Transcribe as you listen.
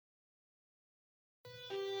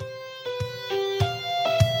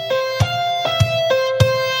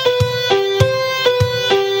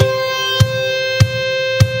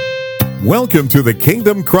Welcome to the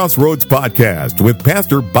Kingdom Crossroads podcast with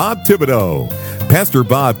Pastor Bob Thibodeau. Pastor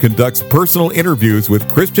Bob conducts personal interviews with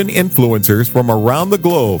Christian influencers from around the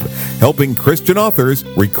globe, helping Christian authors,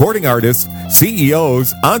 recording artists,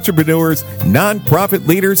 CEOs, entrepreneurs, nonprofit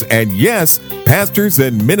leaders, and yes, pastors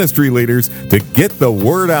and ministry leaders to get the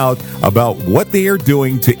word out about what they are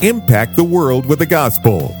doing to impact the world with the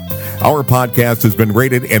gospel. Our podcast has been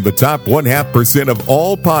rated in the top 0.5% of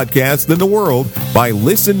all podcasts in the world by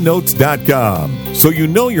ListenNotes.com, so you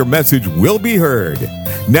know your message will be heard.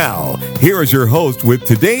 Now, here is your host with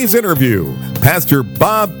today's interview, Pastor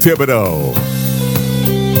Bob Thibodeau.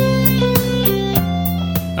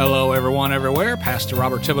 Hello, everyone, everywhere. Pastor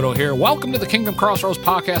Robert Thibodeau here. Welcome to the Kingdom Crossroads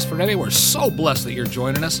podcast for today. We're so blessed that you're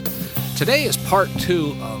joining us. Today is part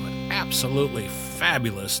 2 of an absolutely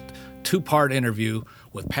fabulous 2-part interview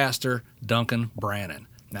with Pastor Duncan Brannon.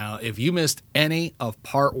 Now, if you missed any of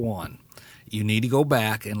part 1, you need to go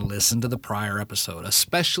back and listen to the prior episode,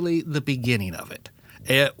 especially the beginning of it.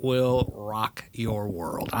 It will rock your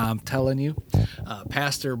world. I'm telling you,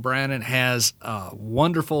 Pastor Brannon has a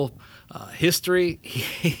wonderful history.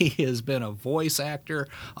 He has been a voice actor,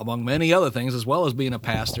 among many other things, as well as being a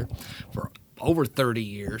pastor for over 30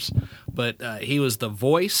 years. But he was the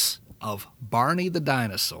voice of Barney the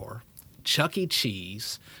Dinosaur, Chuck E.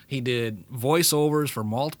 Cheese. He did voiceovers for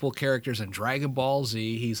multiple characters in Dragon Ball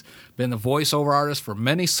Z. He's been the voiceover artist for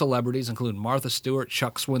many celebrities, including Martha Stewart,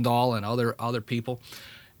 Chuck Swindoll, and other people.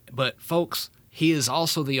 But folks, he is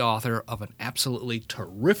also the author of an absolutely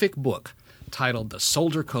terrific book titled The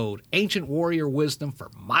Soldier Code, Ancient Warrior Wisdom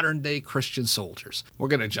for Modern-Day Christian Soldiers. We're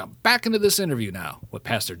going to jump back into this interview now with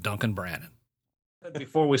Pastor Duncan Brannon.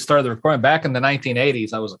 Before we started the recording, back in the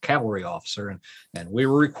 1980s, I was a cavalry officer, and we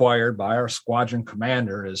were required by our squadron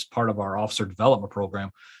commander as part of our officer development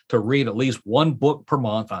program to read at least one book per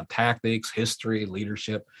month on tactics, history,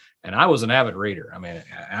 leadership. And I was an avid reader. I mean,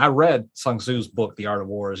 I read Sun Tzu's book, The Art of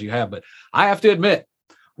War, as you have, but I have to admit,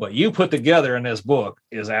 what you put together in this book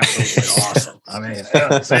is absolutely awesome. I mean,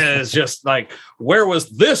 it's just like, where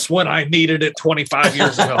was this when I needed it 25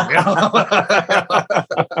 years ago? You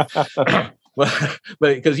know? But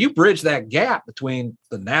because you bridge that gap between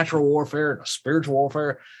the natural warfare and the spiritual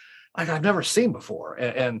warfare, like I've never seen before.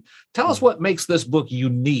 And tell us what makes this book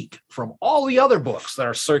unique from all the other books that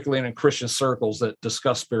are circulating in Christian circles that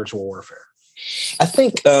discuss spiritual warfare. I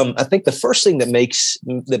think the first thing that makes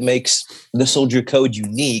the Soldier Code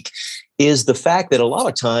unique is the fact that a lot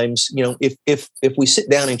of times, you know, if we sit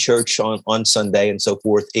down in church on Sunday and so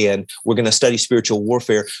forth, and we're going to study spiritual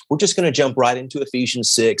warfare, we're just going to jump right into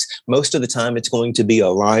Ephesians 6. Most of the time, it's going to be a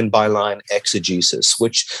line by line exegesis,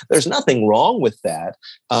 which there's nothing wrong with that.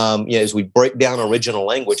 As we break down original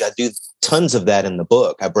language, I do tons of that in the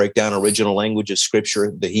book. I break down original language of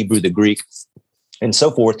Scripture, the Hebrew, the Greek, and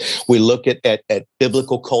so forth. We look at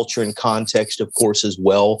biblical culture and context, of course, as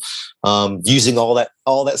well, using all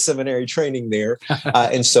that seminary training there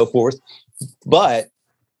and so forth. But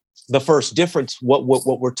the first difference, what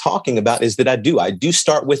we're talking about, is that I do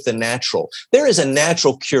start with the natural. There is a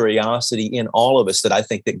natural curiosity in all of us that I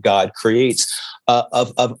think that God creates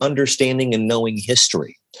of understanding and knowing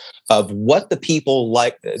history, of what the people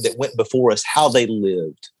like that went before us, how they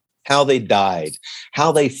lived, how they died,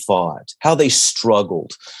 how they fought, how they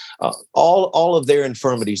struggled, all of their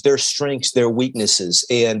infirmities, their strengths, their weaknesses.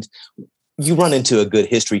 And you run into a good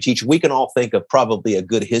history teacher. We can all think of probably a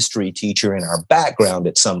good history teacher in our background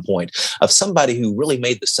at some point, of somebody who really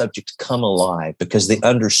made the subject come alive because they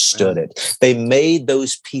understood it. They made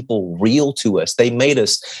those people real to us. They made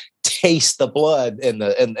us taste the blood and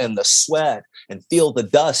the sweat and feel the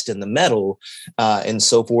dust and the metal and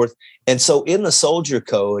so forth. And so in the Soldier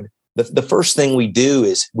Code, the first thing we do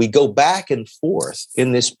is we go back and forth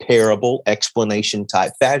in this parable explanation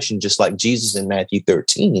type fashion, just like Jesus in Matthew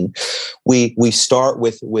 13. We start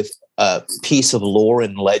with a piece of lore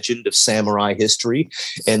and legend of samurai history,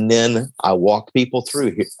 and then I walk people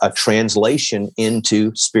through a translation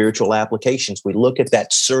into spiritual applications. We look at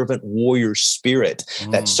that servant warrior spirit,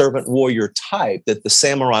 that servant warrior type that the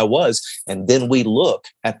samurai was, and then we look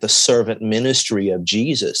at the servant ministry of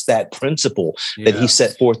Jesus, that principle that he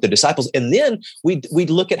set forth the disciples, and then we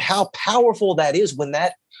look at how powerful that is when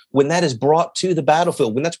that is brought to the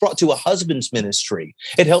battlefield, when that's brought to a husband's ministry.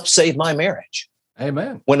 It helps save my marriage.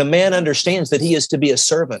 Amen. When a man understands that he is to be a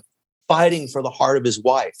servant, fighting for the heart of his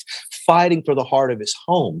wife, fighting for the heart of his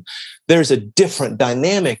home, there's a different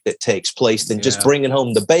dynamic that takes place than just bringing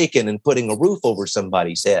home the bacon and putting a roof over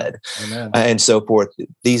somebody's head. Amen. And so forth.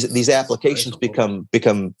 These applications become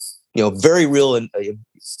very real and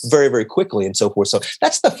very, very quickly and so forth. So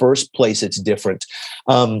that's the first place it's different.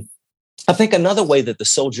 I think another way that the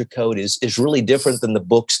Soldier Code is really different than the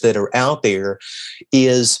books that are out there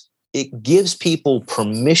is it gives people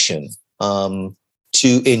permission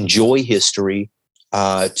to enjoy history,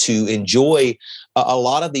 to enjoy a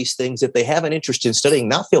lot of these things that they have an interest in studying,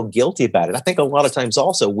 not feel guilty about it. I think a lot of times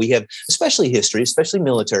also we have, especially history, especially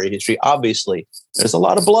military history, obviously, there's a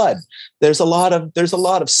lot of blood. There's a lot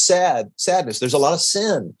of sadness. There's a lot of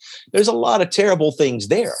sin. There's a lot of terrible things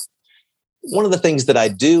there. One of the things that I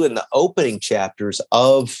do in the opening chapters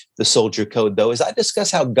of the Soldier Code, though, is I discuss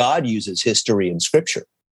how God uses history in Scripture.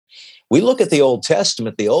 We look at the Old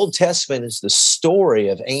Testament. The Old Testament is the story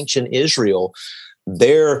of ancient Israel,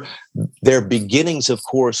 their beginnings, of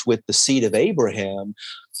course, with the seed of Abraham,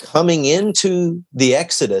 coming into the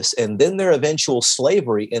Exodus, and then their eventual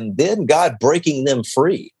slavery, and then God breaking them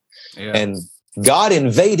free. Yeah. And God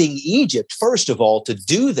invading Egypt, first of all, to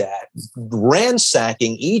do that,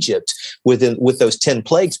 ransacking Egypt with those 10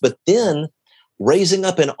 plagues, but then raising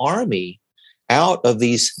up an army out of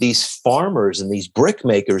these farmers and these brick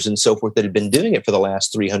makers and so forth that had been doing it for the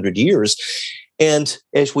last 300 years. And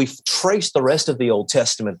as we trace the rest of the Old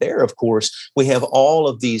Testament there, of course, we have all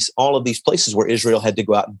of these places where Israel had to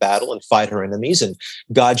go out and battle and fight her enemies, and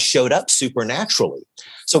God showed up supernaturally.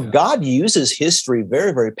 So God uses history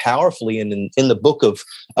very, very powerfully. And in the book of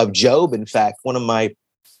Job, in fact, one of my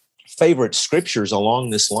favorite scriptures along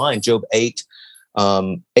this line, Job 8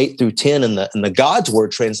 through 10 in the God's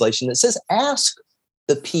Word translation, it says, "Ask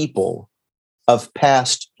the people of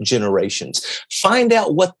past generations. Find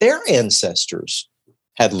out what their ancestors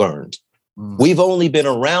had learned. We've only been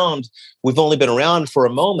around for a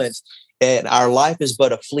moment, and our life is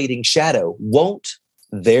but a fleeting shadow. Won't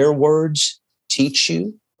their words teach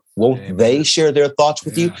you? Won't Amen. They share their thoughts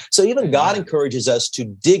with you?" So even Amen. God encourages us to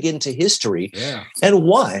dig into history. Yeah. And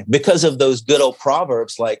why? Because of those good old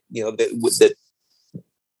proverbs, like, that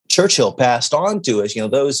Churchill passed on to us,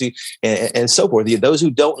 those who, and so forth, those who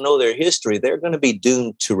don't know their history, they're going to be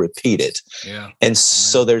doomed to repeat it. Yeah. And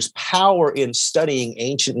so there's power in studying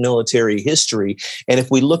ancient military history. And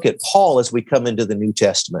if we look at Paul as we come into the New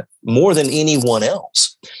Testament, more than anyone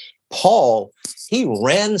else, Paul, he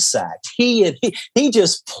ransacked, he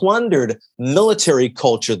just plundered military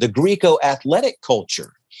culture, the Greco-athletic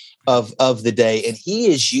culture of the day. And he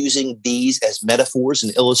is using these as metaphors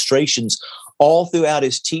and illustrations all throughout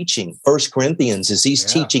his teaching. 1 Corinthians, as he's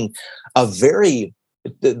teaching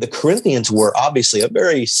the Corinthians were obviously a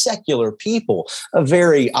very secular people, a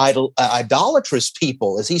very idolatrous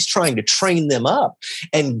people, as he's trying to train them up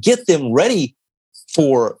and get them ready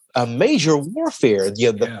for a major warfare.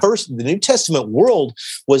 The New Testament world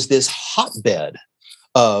was this hotbed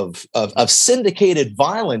of syndicated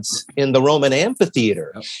violence in the Roman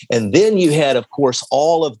amphitheater. Yep. And then you had, of course,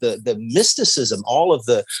 all of the mysticism, all of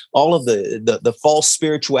the false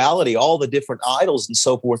spirituality, all the different idols and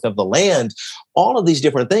so forth of the land, all of these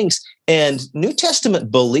different things. And New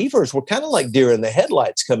Testament believers were kind of like deer in the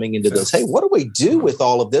headlights coming into this. Hey, what do we do with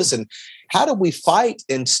all of this? And how do we fight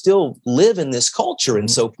and still live in this culture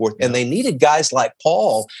and so forth? And they needed guys like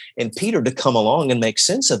Paul and Peter to come along and make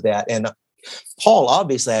sense of that. And Paul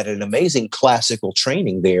obviously had an amazing classical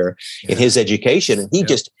training there in his education. And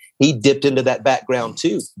he dipped into that background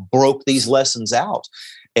too, broke these lessons out.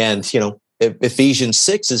 And, Ephesians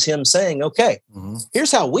 6 is him saying, okay,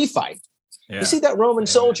 here's how we fight. Yeah. You see that Roman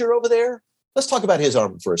soldier over there? Let's talk about his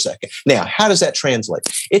armor for a second. Now, how does that translate?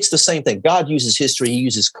 It's the same thing. God uses history, he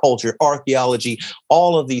uses culture, archaeology,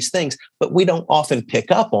 all of these things, but we don't often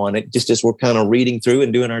pick up on it just as we're kind of reading through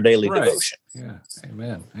and doing our daily devotion. Yeah.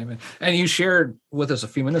 Amen. Amen. And you shared with us a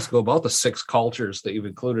few minutes ago about the 6 cultures that you've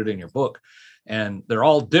included in your book, and they're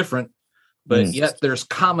all different, but yet there's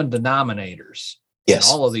common denominators in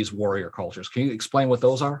all of these warrior cultures. Can you explain what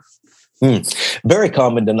those are? Very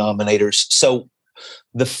common denominators. So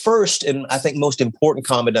the first and I think most important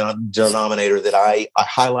common denominator that I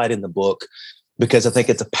highlight in the book, because I think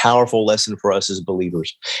it's a powerful lesson for us as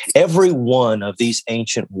believers. Every one of these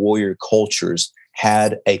ancient warrior cultures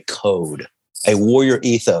had a code, a warrior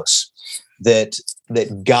ethos that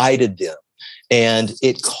guided them. And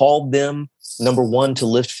it called them, number one, to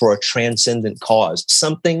live for a transcendent cause,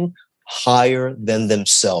 something higher than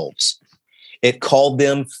themselves. It called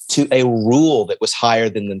them to a rule that was higher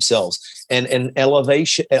than themselves, and an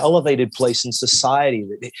elevated place in society.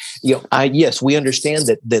 Yes, we understand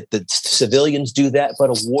that the civilians do that,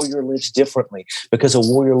 but a warrior lives differently because a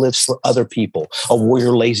warrior lives for other people. A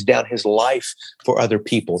warrior lays down his life for other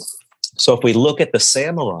people. So if we look at the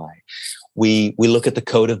samurai, we look at the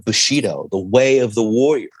code of Bushido, the way of the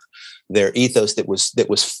warrior. their ethos that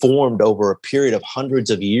was formed over a period of hundreds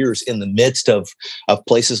of years in the midst of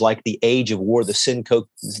places like the Age of War, the Sengoku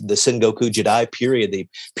Jidai period, the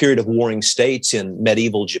period of warring states in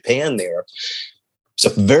medieval Japan there. It's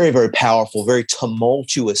a very, very powerful, very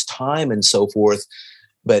tumultuous time and so forth.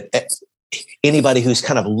 But anybody who's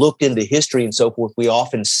kind of looked into history and so forth, we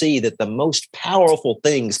often see that the most powerful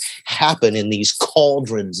things happen in these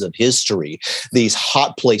cauldrons of history, these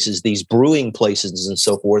hot places, these brewing places and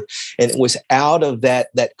so forth. And it was out of that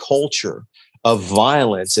culture of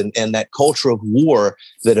violence and that culture of war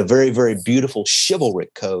that a very, very beautiful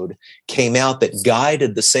chivalric code came out that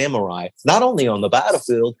guided the samurai, not only on the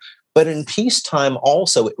battlefield, but in peacetime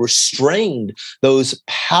also. It restrained those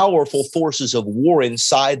powerful forces of war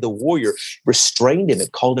inside the warrior, restrained him.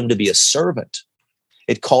 It called him to be a servant.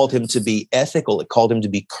 It called him to be ethical. It called him to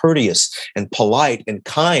be courteous and polite and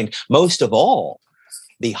kind. Most of all,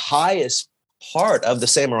 the highest part of the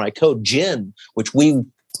samurai code, Jin, which we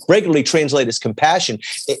regularly translate as compassion,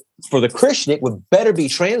 for the Christian, it would better be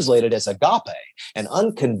translated as agape. And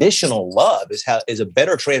unconditional love is a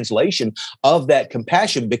better translation of that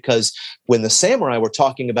compassion, because when the samurai were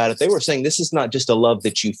talking about it, they were saying this is not just a love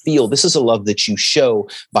that you feel. This is a love that you show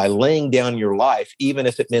by laying down your life, even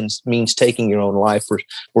if it means taking your own life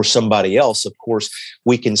for somebody else. Of course,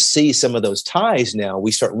 we can see some of those ties now.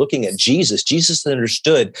 We start looking at Jesus. Jesus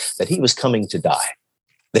understood that he was coming to die,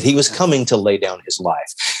 that he was coming to lay down his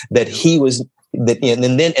life, that he was that,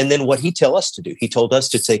 and then what he tell us to do? He told us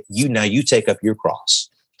to take up your cross.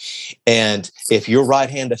 And if your right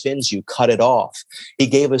hand offends you, cut it off. He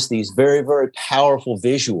gave us these very, very powerful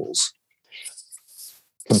visuals,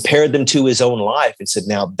 compared them to his own life, and said,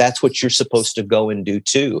 now that's what you're supposed to go and do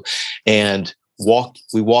too. And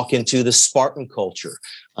we walk into the Spartan culture.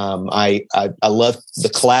 I love the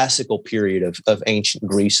classical period of ancient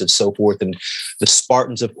Greece and so forth. And the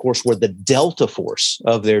Spartans, of course, were the Delta Force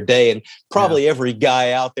of their day. And probably every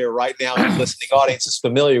guy out there right now in the listening audience is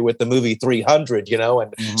familiar with the movie 300,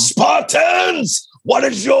 and Spartans, what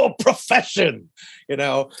is your profession?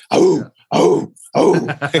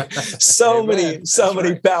 So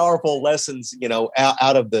many powerful lessons,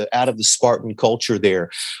 out of the Spartan culture there.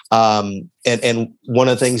 And one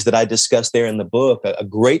of the things that I discussed there in the book, a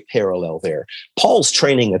great parallel there, Paul's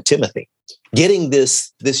training of Timothy, getting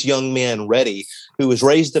this young man ready, who was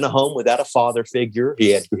raised in a home without a father figure.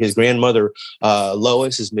 He had his grandmother,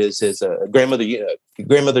 Lois, his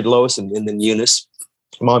grandmother Lois, and then Eunice,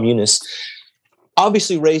 Mom Eunice.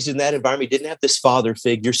 Obviously raised in that environment, he didn't have this father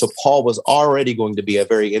figure, so Paul was already going to be a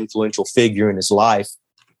very influential figure in his life.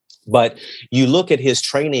 But you look at his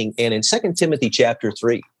training, and in 2 Timothy chapter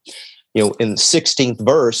 3, in the 16th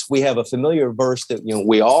verse, we have a familiar verse that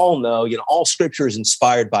we all know. All Scripture is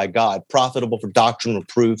inspired by God, profitable for doctrine,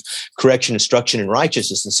 reproof, correction, instruction, and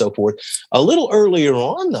righteousness, and so forth. A little earlier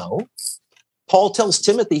on, though, Paul tells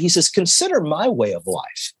Timothy, he says, "Consider my way of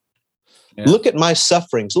life." Yeah. Look at my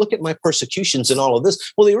sufferings, look at my persecutions and all of this.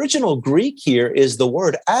 Well, the original Greek here is the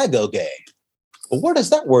word agoge. Well, where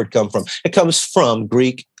does that word come from? It comes from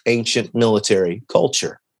Greek ancient military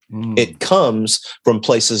culture. It comes from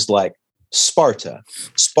places like Sparta.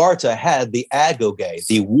 Sparta had the agoge,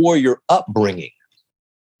 the warrior upbringing.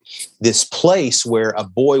 This place where a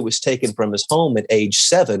boy was taken from his home at age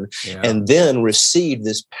 7 and then received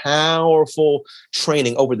this powerful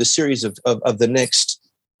training over the series of the next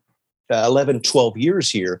 11, 12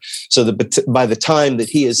 years here. So that by the time that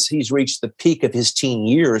he's reached the peak of his teen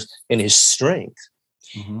years in his strength,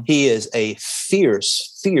 he is a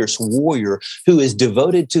fierce, fierce warrior who is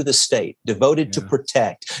devoted to the state, devoted to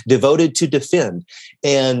protect, devoted to defend.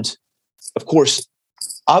 And of course,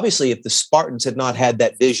 obviously, if the Spartans had not had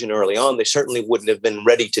that vision early on, they certainly wouldn't have been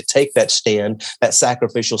ready to take that stand, that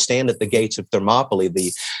sacrificial stand at the gates of Thermopylae,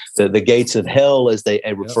 the gates of hell, as they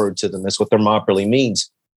referred to them. That's what Thermopylae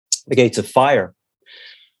means. The gates of fire.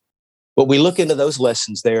 But we look into those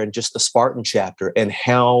lessons there in just the Spartan chapter, and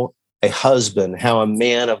how a husband, how a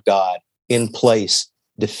man of God in place,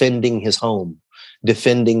 defending his home,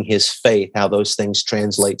 defending his faith, how those things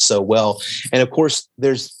translate so well. And of course,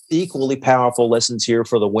 there's equally powerful lessons here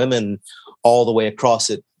for the women all the way across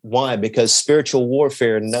it. Why? Because spiritual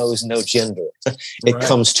warfare knows no gender. It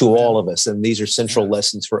comes to all of us. And these are central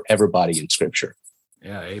lessons for everybody in Scripture.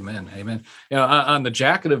 Yeah, amen, amen. On the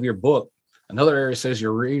jacket of your book, another area says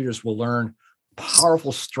your readers will learn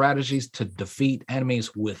powerful strategies to defeat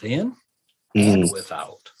enemies within and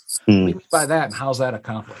without. What do you mean by that, and how's that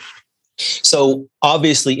accomplished? So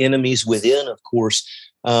obviously enemies within, of course.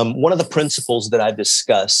 One of the principles that I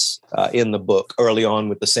discuss in the book early on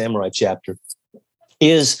with the samurai chapter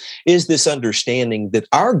is this understanding that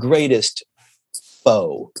our greatest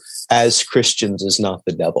foe, as Christians is not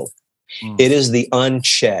the devil. It is the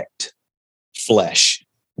unchecked flesh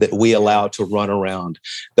that we allow to run around,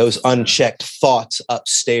 those unchecked thoughts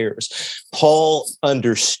upstairs. Paul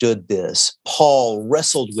understood this. Paul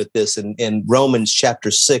wrestled with this in Romans chapter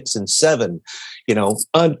 6 and 7,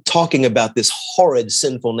 talking about this horrid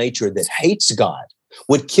sinful nature that hates God,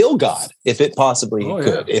 would kill God if it possibly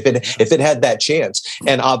could, if it had that chance,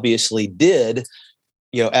 and obviously did,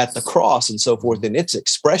 at the cross and so forth, in its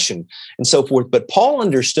expression and so forth. But Paul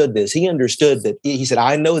understood this. He understood that. He said,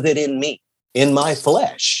 I know that in me, in my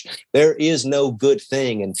flesh, there is no good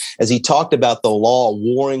thing. And as he talked about the law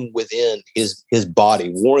warring within his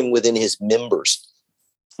body, warring within his members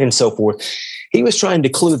and so forth, he was trying to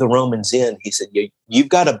clue the Romans in. He said, you've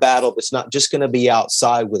got a battle that's not just going to be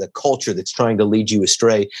outside with a culture that's trying to lead you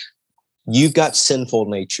astray. You've got sinful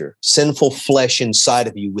nature, sinful flesh inside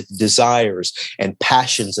of you with desires and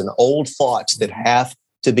passions and old thoughts that have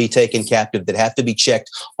to be taken captive, that have to be checked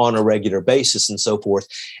on a regular basis and so forth.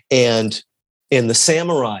 And in the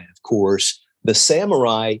samurai, of course,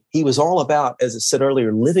 he was all about, as I said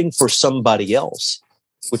earlier, living for somebody else,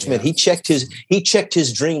 which meant he checked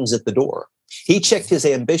his dreams at the door. He checked his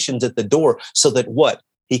ambitions at the door so that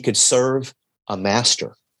he could serve a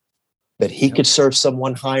master, that he could serve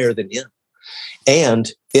someone higher than him. And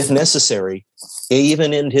if necessary,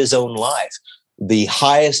 even in his own life, the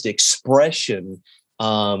highest expression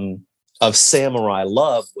of samurai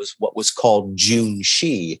love was what was called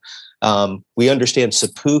junshi. We understand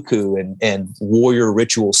seppuku and warrior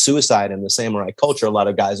ritual suicide in the samurai culture. A lot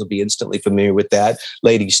of guys will be instantly familiar with that,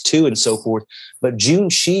 ladies too, and so forth. But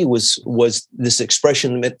junshi was this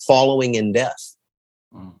expression that meant following in death,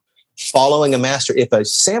 following a master. If a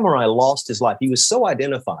samurai lost his life, he was so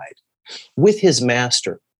identified with his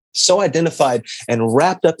master, so identified and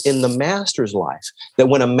wrapped up in the master's life, that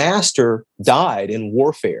when a master died in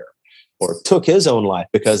warfare, or took his own life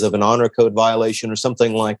because of an honor code violation or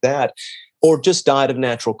something like that, or just died of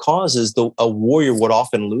natural causes, a warrior would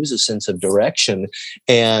often lose a sense of direction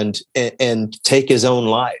and take his own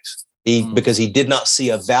life. Because he did not see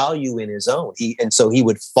a value in his own. So he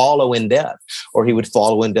would follow in death, or he would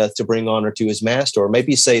follow in death to bring honor to his master, or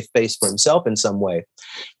maybe save face for himself in some way.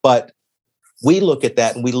 But we look at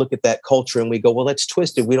that and we look at that culture and we go, well, that's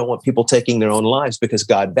twisted. We don't want people taking their own lives because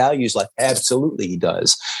God values life. Absolutely, he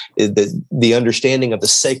does. The understanding of the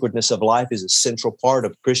sacredness of life is a central part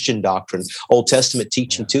of Christian doctrine, Old Testament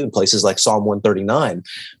teaching too, in places like Psalm 139.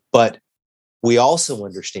 But we also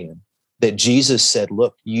understand that Jesus said,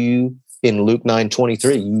 look, in Luke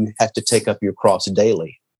 9:23, you have to take up your cross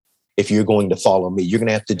daily. If you're going to follow me, you're going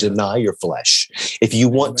to have to deny your flesh. If you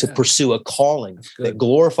want to pursue a calling that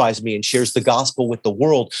glorifies me and shares the gospel with the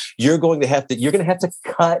world, you're going to have to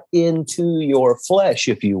cut into your flesh,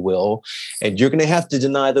 if you will, and you're going to have to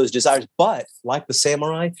deny those desires. But like the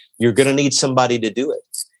samurai, you're going to need somebody to do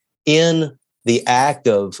it. In the act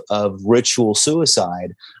of ritual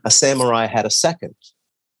suicide, a samurai had a second,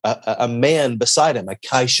 a man beside him, a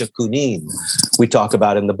kaisha kunin, we talk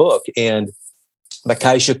about in the book. And the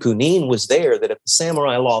kaisha kunin was there, that if the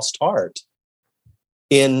samurai lost heart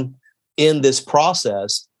in this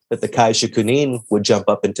process, that the kaisha kunin would jump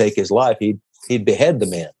up and take his life. He'd behead the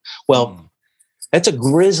man. Well, that's a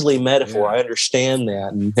grisly metaphor. I understand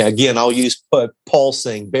that. And again, I'll use Paul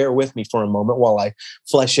saying, bear with me for a moment while I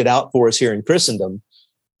flesh it out for us here in Christendom.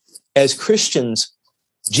 As Christians,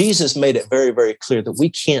 Jesus made it very, very clear that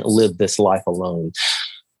we can't live this life alone.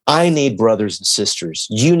 I need brothers and sisters.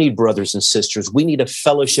 You need brothers and sisters. We need a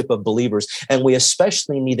fellowship of believers, and we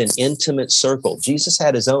especially need an intimate circle. Jesus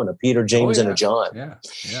had his own, a Peter, James, and a John. Yeah.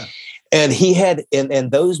 And he had,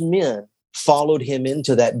 and those men followed him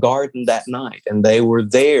into that garden that night, and they were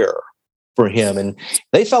there for him, and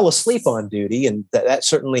they fell asleep on duty. And that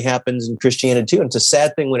certainly happens in Christianity too. And it's a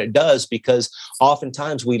sad thing when it does, because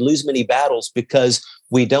oftentimes we lose many battles because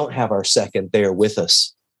we don't have our second there with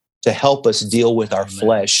us to help us deal with our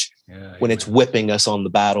flesh when it's whipping us on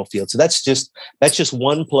the battlefield. So that's just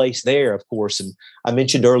one place there, of course. And I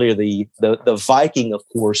mentioned earlier the Viking, of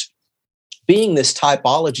course, being this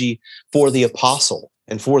typology for the apostle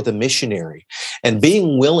and for the missionary, and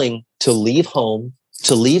being willing to leave home,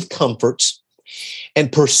 to leave comforts,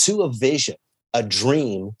 and pursue a vision, a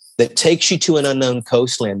dream that takes you to an unknown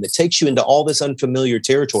coastland, that takes you into all this unfamiliar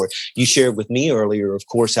territory. You shared with me earlier, of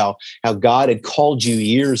course, how God had called you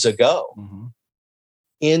years ago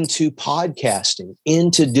into podcasting,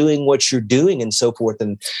 into doing what you're doing and so forth.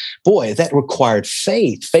 And boy, that required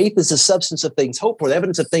faith. Faith is the substance of things hoped for, the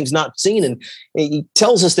evidence of things not seen. And he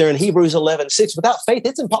tells us there in Hebrews 11:6, without faith,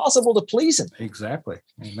 it's impossible to please him. Exactly.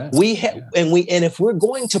 Amen. And if we're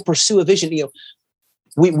going to pursue a vision,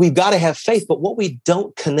 we've got to have faith, but what we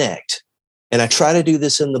don't connect, and I try to do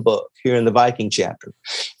this in the book here in the Viking chapter,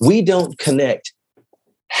 we don't connect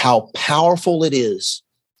how powerful it is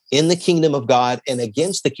in the kingdom of God and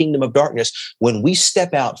against the kingdom of darkness when we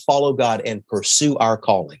step out, follow God, and pursue our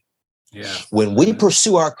calling. Yeah. When we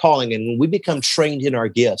pursue our calling and when we become trained in our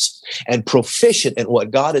gifts and proficient in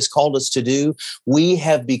what God has called us to do, we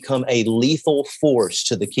have become a lethal force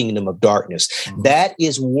to the kingdom of darkness. Mm-hmm. That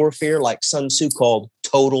is warfare, like Sun Tzu called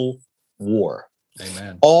total war.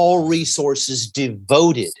 Amen. All resources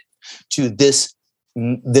devoted to this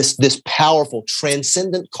powerful,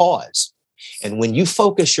 transcendent cause. And when you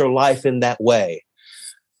focus your life in that way,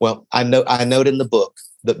 well, I note in the book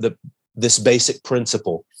this basic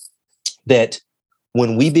principle that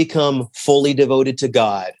when we become fully devoted to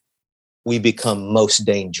God, we become most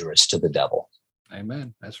dangerous to the devil.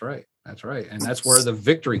 Amen. That's right. That's right. And that's where the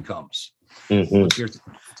victory comes. Mm-hmm.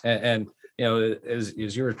 And you know, as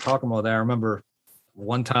you were talking about that, I remember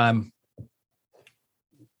one time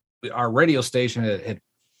our radio station had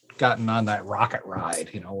gotten on that rocket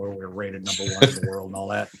ride, you know, where we were rated number 1 in the world and all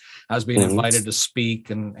that. I was being invited to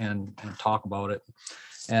speak and talk about it.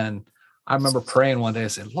 And I remember praying one day, I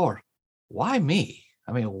said, Lord, why me?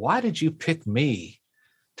 I mean, why did you pick me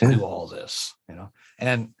to do all this? You know,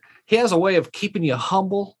 and he has a way of keeping you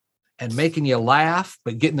humble and making you laugh,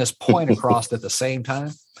 but getting this point across at the same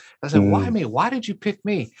time. I said, why me? Why did you pick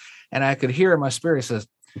me? And I could hear in my spirit, he says,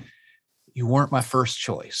 you weren't my first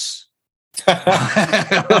choice. And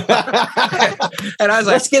I was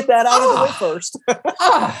like, let's get that out of the way first.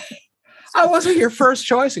 I wasn't your first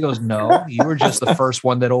choice. He goes, no, you were just the first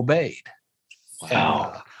one that obeyed.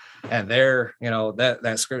 Wow. And there, you know,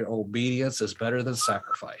 that script, obedience is better than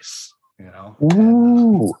sacrifice, you know.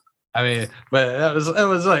 Ooh. I mean, but it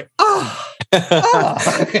was like,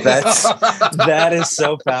 that is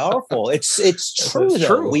so powerful. It's true. It's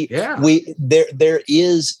true.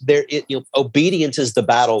 Obedience is the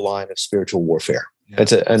battle line of spiritual warfare. Yeah.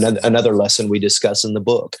 It's another lesson we discuss in the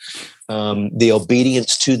book. The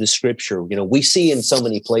obedience to the scripture. You know, we see in so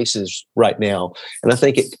many places right now, and I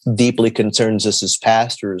think it deeply concerns us as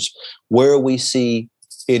pastors, where we see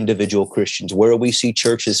individual Christians, where we see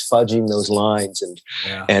churches fudging those lines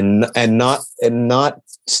and not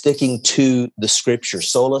sticking to the scripture,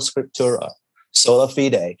 sola scriptura, sola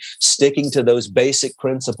fide, sticking to those basic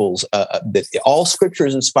principles. That all scripture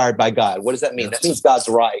is inspired by God. What does that mean? That means God's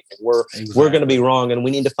right, and we're going to be wrong, and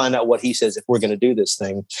we need to find out what He says if we're going to do this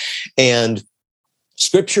thing. And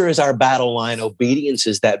scripture is our battle line. Obedience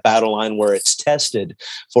is that battle line where it's tested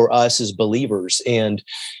for us as believers. And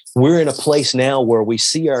we're in a place now where we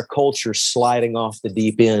see our culture sliding off the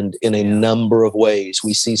deep end in a number of ways.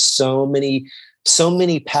 We see so many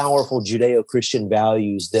powerful Judeo-Christian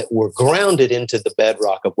values that were grounded into the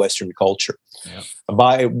bedrock of Western culture,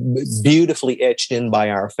 by beautifully etched in by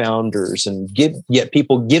our founders, and giving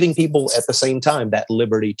people at the same time that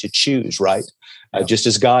liberty to choose, right? Just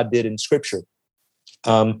as God did in Scripture.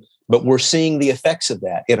 But we're seeing the effects of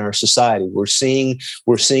that in our society. We're seeing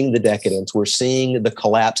the decadence, we're seeing the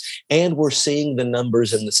collapse, and we're seeing the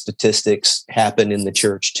numbers and the statistics happen in the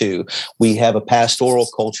church too. We have a pastoral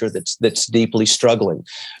culture that's deeply struggling,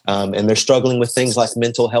 and they're struggling with things like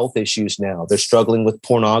mental health issues now. They're struggling with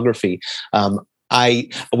pornography.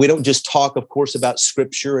 We don't just talk, of course, about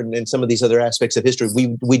scripture and some of these other aspects of history.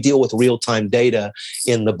 We deal with real-time data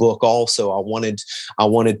in the book also. I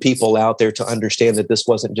wanted people out there to understand that this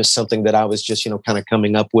wasn't just something that I was just, kind of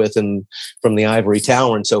coming up with and from the ivory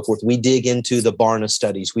tower and so forth. We dig into the Barna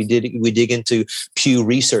studies. We dig into Pew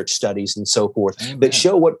Research studies and so forth. Amen. That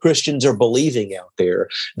show what Christians are believing out there,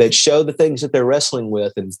 that show the things that they're wrestling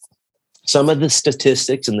with. And some of the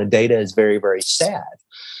statistics and the data is very, very sad.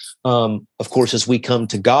 Of course, as we come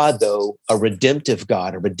to God, though, a redemptive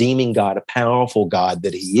God, a redeeming God, a powerful God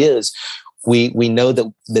that He is, we know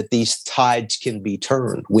that these tides can be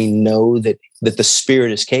turned. We know that the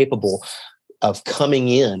Spirit is capable of coming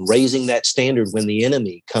in, raising that standard when the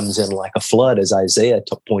enemy comes in like a flood, as Isaiah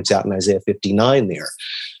points out in Isaiah 59 there.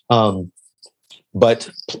 But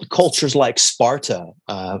cultures like Sparta,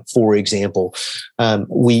 for example,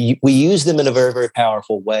 we use them in a very, very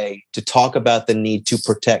powerful way to talk about the need to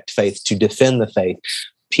protect faith, to defend the faith.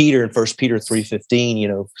 Peter in 1 Peter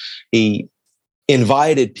 3:15, he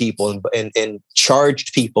invited people and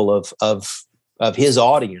charged people of his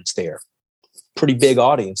audience there. Pretty big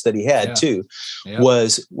audience that he had too,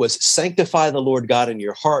 was sanctify the Lord God in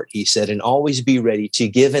your heart, he said, and always be ready to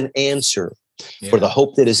give an answer For the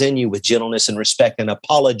hope that is in you with gentleness and respect, and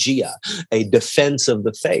apologia, a defense of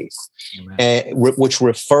the faith, which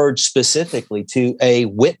referred specifically to a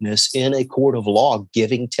witness in a court of law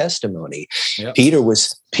giving testimony. Yep.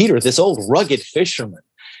 Peter, this old rugged fisherman,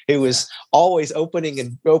 who was always opening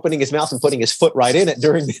his mouth and putting his foot right in it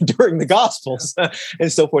during the Gospels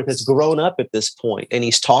and so forth, has grown up at this point. And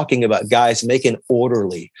he's talking about, guys, make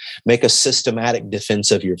a systematic defense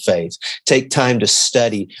of your faith. Take time to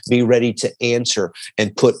study, be ready to answer,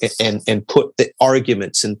 and put the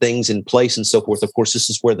arguments and things in place and so forth. Of course, this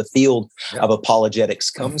is where the field of apologetics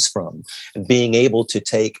comes from, and being able to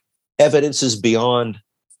take evidences beyond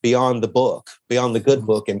the book, beyond the good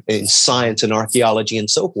book, and science and archaeology and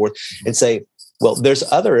so forth, and say, well, there's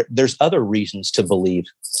other reasons to believe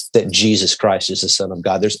that Jesus Christ is the Son of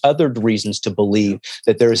God. There's other reasons to believe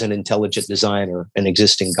that there is an intelligent designer, an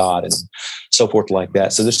existing God, and so forth like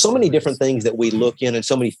that. So there's so many different things that we look in, and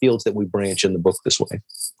so many fields that we branch in the book this way.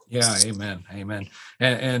 Yeah, amen.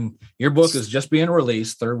 And your book is just being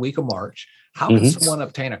released, third week of March. How can someone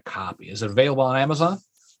obtain a copy? Is it available on Amazon?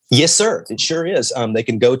 Yes, sir. It sure is. They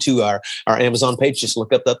can go to our Amazon page. Just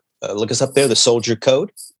look us up there, The Soldier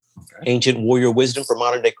Code, Ancient Warrior Wisdom for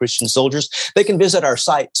Modern Day Christian Soldiers. They can visit our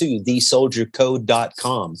site too,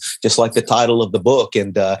 thesoldiercode.com, just like the title of the book.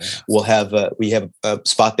 And we have a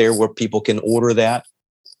spot there where people can order that.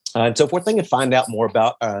 And so forth. They can find out more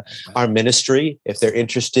about our ministry if they're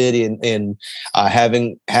interested in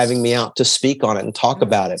having me out to speak on it and talk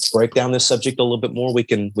about it, break down this subject a little bit more. We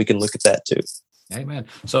can look at that too. Amen.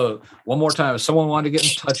 So one more time, if someone wanted to get in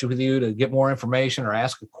touch with you to get more information or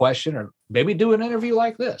ask a question or maybe do an interview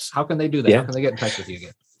like this, how can they do that? How can they get in touch with you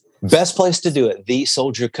again? Best place to do it,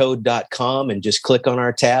 thesoldiercode.com, and just click on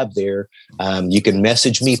our tab there. You can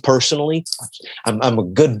message me personally. I'm a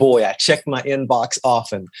good boy. I check my inbox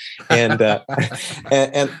often, and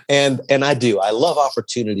and I do. I love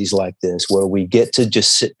opportunities like this where we get to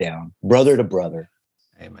just sit down, brother to brother.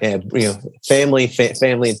 Amen. And family,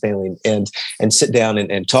 and sit down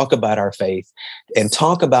and talk about our faith, and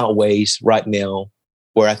talk about ways right now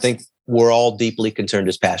where I think we're all deeply concerned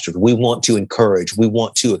as pastors. We want to encourage, we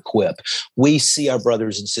want to equip. We see our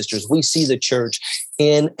brothers and sisters, we see the church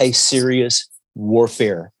in a serious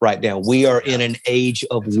warfare right now. We are in an age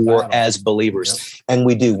of war as believers, and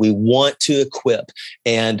we want to equip.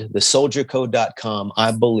 And thesoldiercode.com,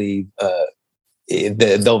 I believe,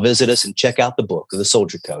 they'll visit us and check out the book, The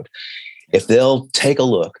Soldier Code. If they'll take a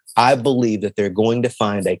look, I believe that they're going to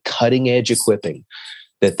find a cutting edge equipping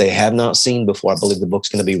that they have not seen before. I believe the book's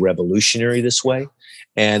going to be revolutionary this way,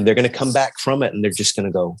 and they're going to come back from it and they're just going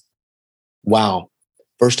to go, wow,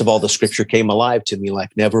 first of all, the scripture came alive to me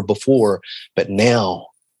like never before, but now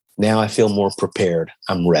I feel more prepared.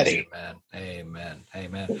 I'm ready. Amen.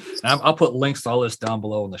 And I'll put links to all this down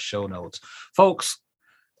below in the show notes. Folks,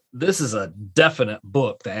 this is a definite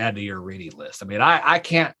book to add to your reading list. I mean, I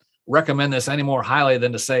can't recommend this any more highly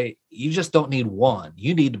than to say you just don't need one.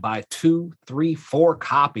 You need to buy 2, 3, 4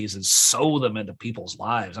 copies and sow them into people's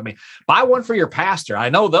lives. I mean, buy one for your pastor. I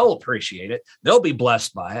know they'll appreciate it. They'll be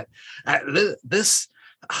blessed by it. This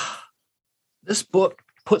book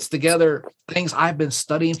puts together things I've been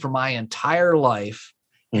studying for my entire life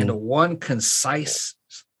into one concise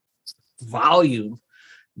volume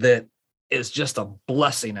that is just a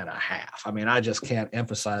blessing and a half. I mean, I just can't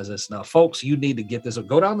emphasize this enough. Folks, you need to get this.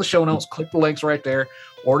 Go down the show notes, click the links right there,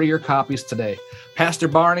 order your copies today. Pastor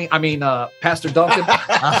Duncan.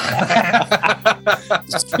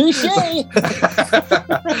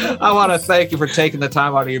 I want to thank you for taking the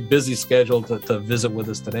time out of your busy schedule to visit with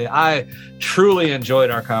us today. I truly enjoyed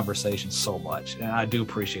our conversation so much, and I do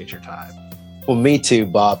appreciate your time. Well, me too,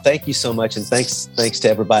 Bob. Thank you so much. And thanks to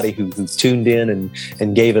everybody who tuned in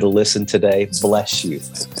and gave it a listen today. Bless you.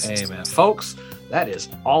 Amen. Folks, that is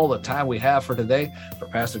all the time we have for today. For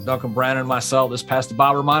Pastor Duncan Brandon and myself, this is Pastor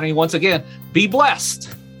Bob reminding you once again, be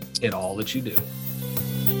blessed in all that you do.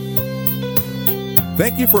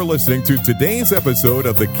 Thank you for listening to today's episode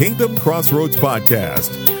of the Kingdom Crossroads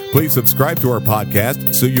Podcast. Please subscribe to our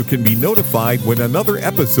podcast so you can be notified when another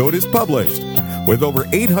episode is published. With over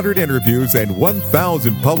 800 interviews and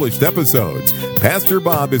 1,000 published episodes, Pastor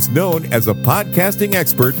Bob is known as a podcasting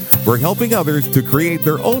expert for helping others to create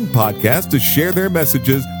their own podcast to share their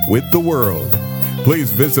messages with the world.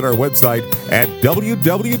 Please visit our website at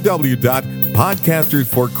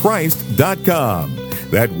www.podcastersforchrist.com.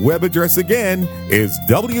 That web address again is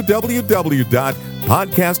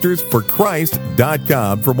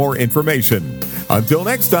www.podcastersforchrist.com for more information. Until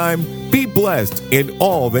next time, be blessed in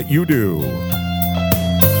all that you do.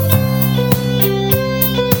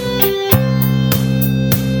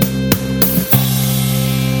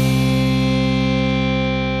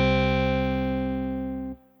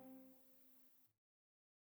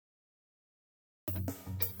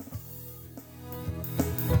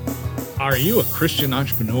 Are you a Christian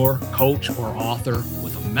entrepreneur, coach, or author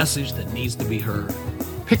with a message that needs to be heard?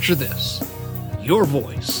 Picture this: your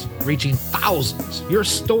voice reaching thousands, your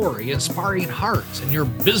story inspiring hearts, and your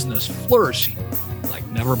business flourishing like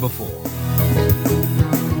never before.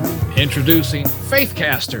 Introducing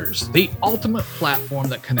Faithcasters, the ultimate platform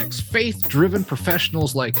that connects faith-driven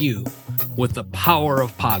professionals like you with the power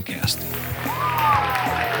of podcasting.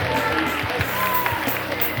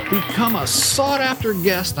 Become a sought-after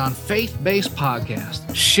guest on faith-based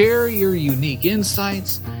podcasts. Share your unique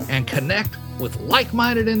insights and connect with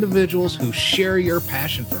like-minded individuals who share your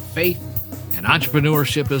passion for faith and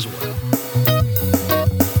entrepreneurship as well.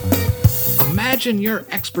 Imagine your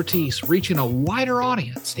expertise reaching a wider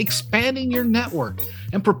audience, expanding your network,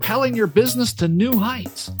 and propelling your business to new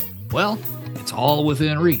heights. Well, it's all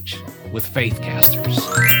within reach with Faithcasters.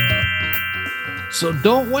 So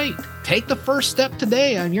don't wait. Take the first step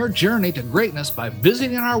today on your journey to greatness by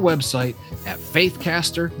visiting our website at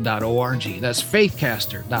faithcaster.org. That's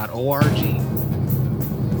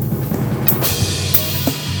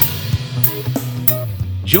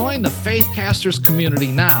faithcaster.org. Join the Faithcasters community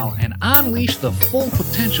now and unleash the full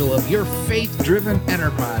potential of your faith-driven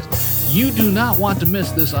enterprise. You do not want to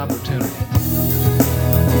miss this opportunity.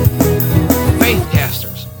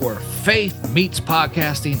 Faithcasters, where faith meets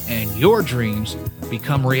podcasting and your dreams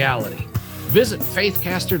become reality. Visit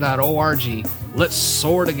faithcaster.org. Let's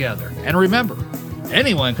soar together. And remember,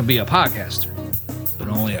 anyone can be a podcaster, but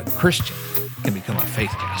only a Christian can become a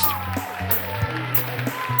faithcaster.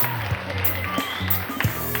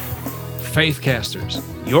 Faithcasters,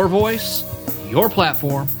 your voice, your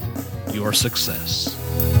platform, your success.